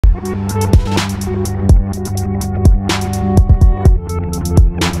Hey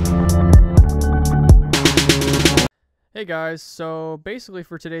guys, so basically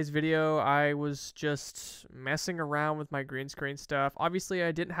for today's video, I was just messing around with my green screen stuff. Obviously,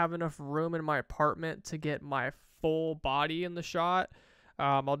 I didn't have enough room in my apartment to get my full body in the shot.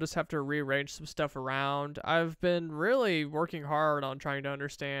 I'll just have to rearrange some stuff around. I've been really working hard on trying to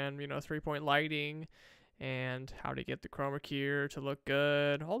understand, 3-point lighting and how to get the chroma key to look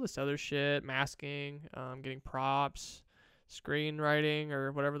good, all this other shit, masking, getting props, screenwriting,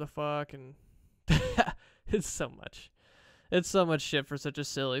 or whatever the fuck, and it's so much. It's so much shit for such a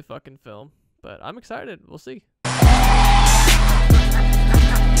silly fucking film. But I'm excited. We'll see.